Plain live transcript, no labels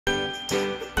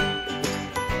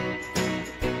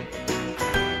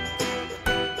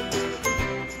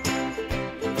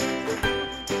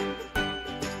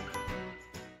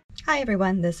Hi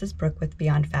everyone, this is Brooke with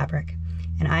Beyond Fabric,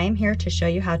 and I am here to show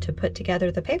you how to put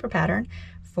together the paper pattern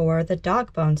for the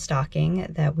Dogbone stocking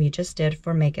that we just did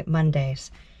for Make It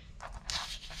Mondays.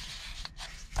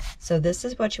 So this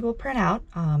is what you will print out.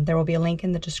 There will be a link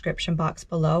in the description box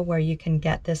below where you can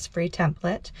get this free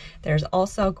template. There's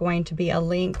also going to be a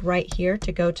link right here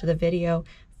to go to the video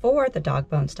for the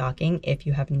Dogbone stocking if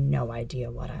you have no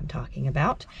idea what I'm talking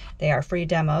about. They are free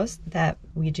demos that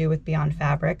we do with Beyond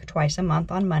Fabric twice a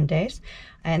month on Mondays.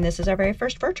 And this is our very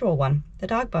first virtual one, the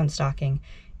Dogbone stocking.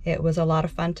 It was a lot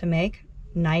of fun to make,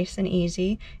 nice and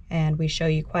easy, and we show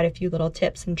you quite a few little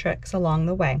tips and tricks along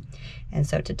the way. And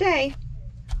so today,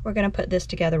 we're going to put this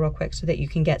together real quick so that you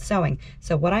can get sewing.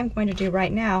 So what I'm going to do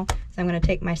right now is I'm going to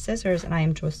take my scissors and I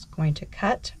am just going to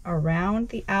cut around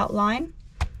the outline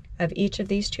of each of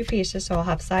these two pieces. So I'll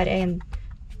have side A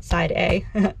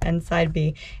and side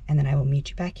B, and then I will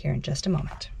meet you back here in just a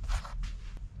moment.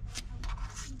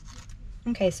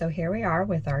 Okay, so here we are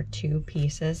with our two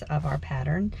pieces of our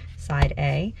pattern, side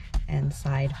A and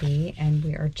side B, and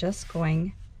we are just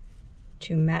going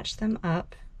to match them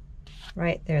up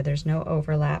right there. There's no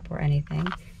overlap or anything,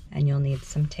 and you'll need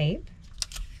some tape.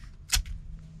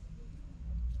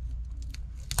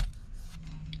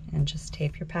 And just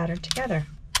tape your pattern together.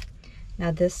 Now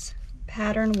this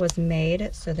pattern was made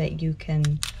so that you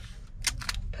can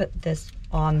put this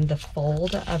on the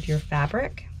fold of your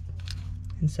fabric,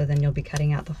 and so then you'll be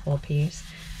cutting out the full piece.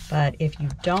 But if you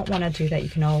don't want to do that, you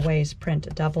can always print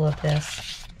a double of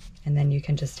this, and then you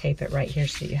can just tape it right here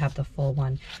so that you have the full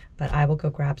one. But I will go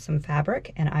grab some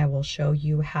fabric and I will show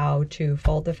you how to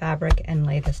fold the fabric and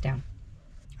lay this down.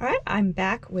 All right, I'm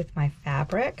back with my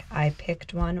fabric. I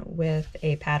picked one with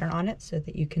a pattern on it so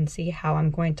that you can see how I'm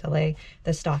going to lay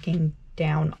the stocking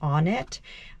down on it.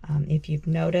 If you've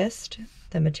noticed,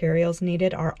 the materials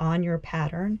needed are on your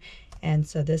pattern, and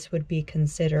so this would be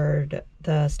considered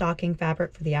the stocking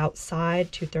fabric for the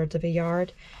outside, 2/3 of a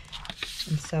yard.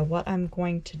 And so what I'm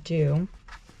going to do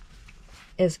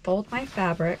is fold my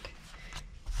fabric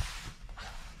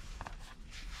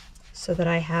so that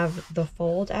I have the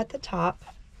fold at the top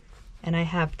and I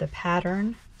have the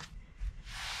pattern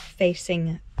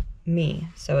facing me,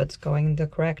 so it's going the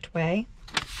correct way.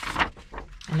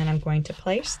 And then I'm going to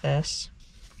place this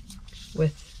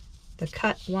with the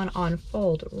cut one on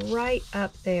fold right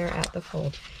up there at the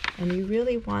fold. And you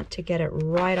really want to get it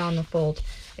right on the fold.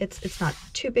 It's not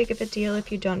too big of a deal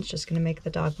if you don't. It's just going to make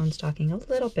the Dogbone stocking a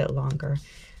little bit longer,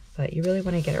 but you really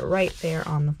want to get it right there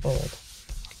on the fold.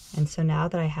 And so now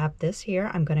that I have this here,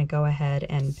 I'm going to go ahead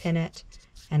and pin it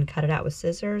and cut it out with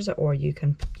scissors, or you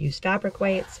can use fabric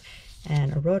weights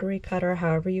and a rotary cutter,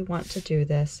 however you want to do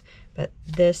this. But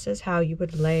this is how you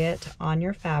would lay it on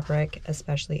your fabric,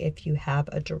 especially if you have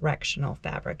a directional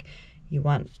fabric. You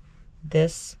want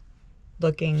this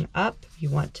looking up, you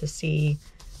want to see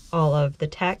all of the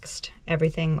text,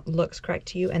 everything looks correct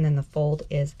to you, and then the fold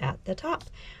is at the top.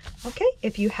 Okay,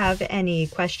 if you have any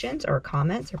questions or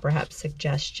comments or perhaps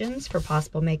suggestions for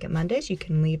possible Make It Mondays, you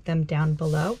can leave them down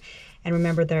below. And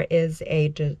remember, there is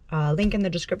a link in the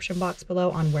description box below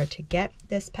on where to get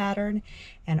this pattern.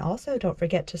 And also don't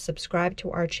forget to subscribe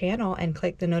to our channel and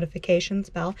click the notifications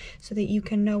bell so that you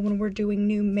can know when we're doing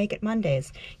new Make It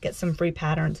Mondays. Get some free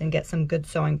patterns and get some good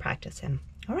sewing practice in.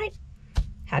 All right,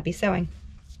 happy sewing.